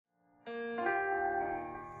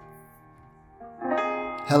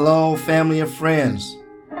Hello, family and friends,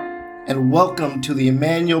 and welcome to the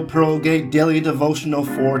Emmanuel Pearlgate Daily Devotional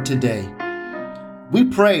for today. We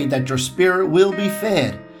pray that your spirit will be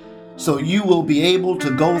fed, so you will be able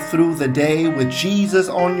to go through the day with Jesus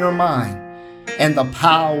on your mind and the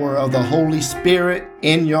power of the Holy Spirit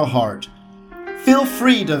in your heart. Feel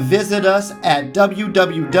free to visit us at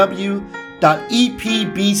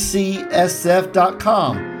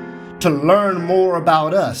www.epbcsf.com to learn more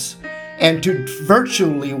about us and to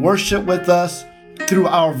virtually worship with us through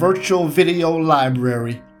our virtual video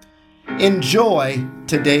library. Enjoy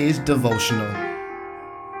today's devotional.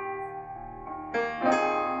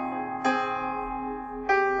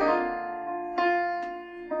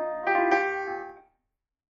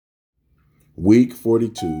 Week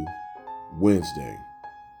 42, Wednesday.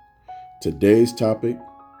 Today's topic,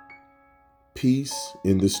 peace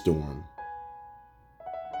in the storm.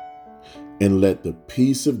 And let the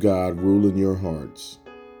peace of God rule in your hearts,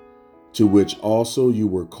 to which also you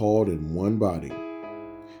were called in one body.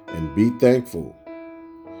 And be thankful.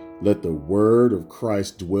 Let the word of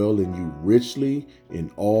Christ dwell in you richly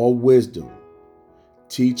in all wisdom,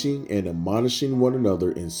 teaching and admonishing one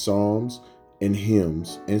another in psalms and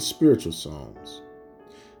hymns and spiritual songs,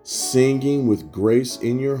 singing with grace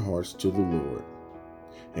in your hearts to the Lord.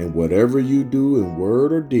 And whatever you do in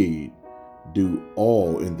word or deed, do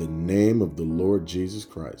all in the name of the Lord Jesus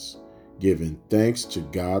Christ, giving thanks to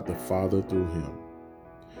God the Father through him.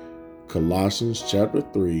 Colossians chapter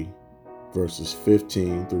 3, verses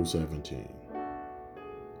 15 through 17.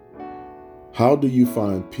 How do you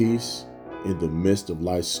find peace in the midst of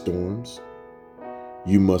life's storms?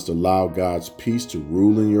 You must allow God's peace to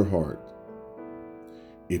rule in your heart.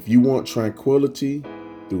 If you want tranquility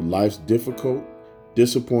through life's difficult,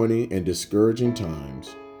 disappointing, and discouraging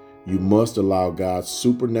times, you must allow God's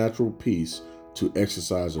supernatural peace to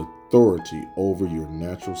exercise authority over your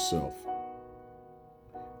natural self.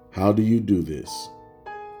 How do you do this?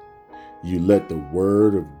 You let the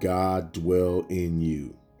word of God dwell in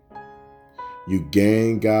you. You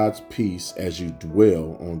gain God's peace as you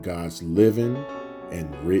dwell on God's living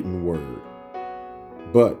and written word.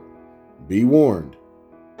 But be warned,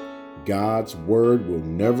 God's word will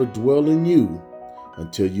never dwell in you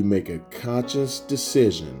until you make a conscious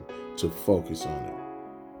decision to focus on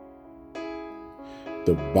it.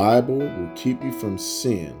 The Bible will keep you from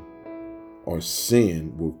sin, or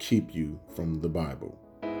sin will keep you from the Bible.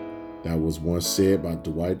 That was once said by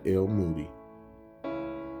Dwight L. Moody.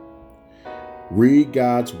 Read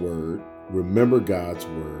God's word, remember God's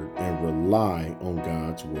word, and rely on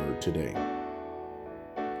God's word today.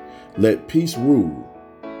 Let peace rule.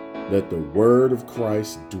 Let the word of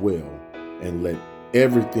Christ dwell, and let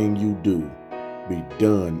everything you do be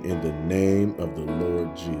done in the name of the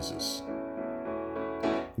Lord Jesus.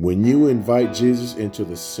 When you invite Jesus into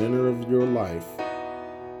the center of your life,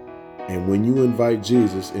 and when you invite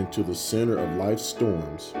Jesus into the center of life's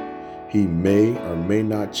storms, he may or may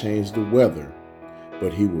not change the weather,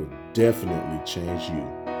 but he will definitely change you.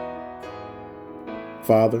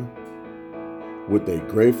 Father, with a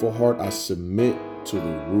grateful heart, I submit to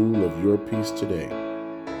the rule of your peace today.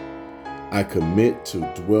 I commit to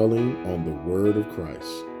dwelling on the word of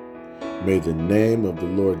Christ. May the name of the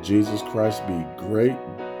Lord Jesus Christ be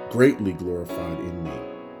greatly glorified in me.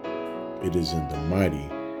 It is in the mighty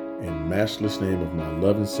and matchless name of my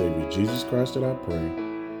loving Savior, Jesus Christ, that I pray.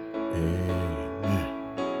 Amen.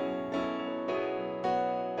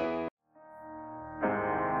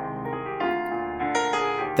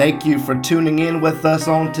 Thank you for tuning in with us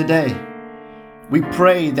on today. We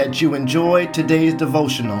pray that you enjoyed today's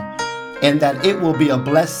devotional and that it will be a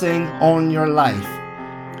blessing on your life.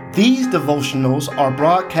 These devotionals are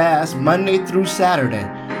broadcast Monday through Saturday,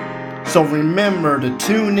 so remember to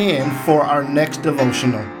tune in for our next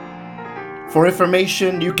devotional. For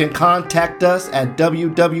information, you can contact us at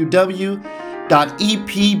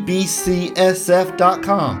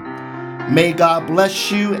www.epbcsf.com. May God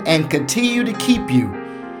bless you and continue to keep you.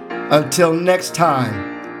 Until next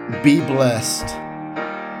time, be blessed.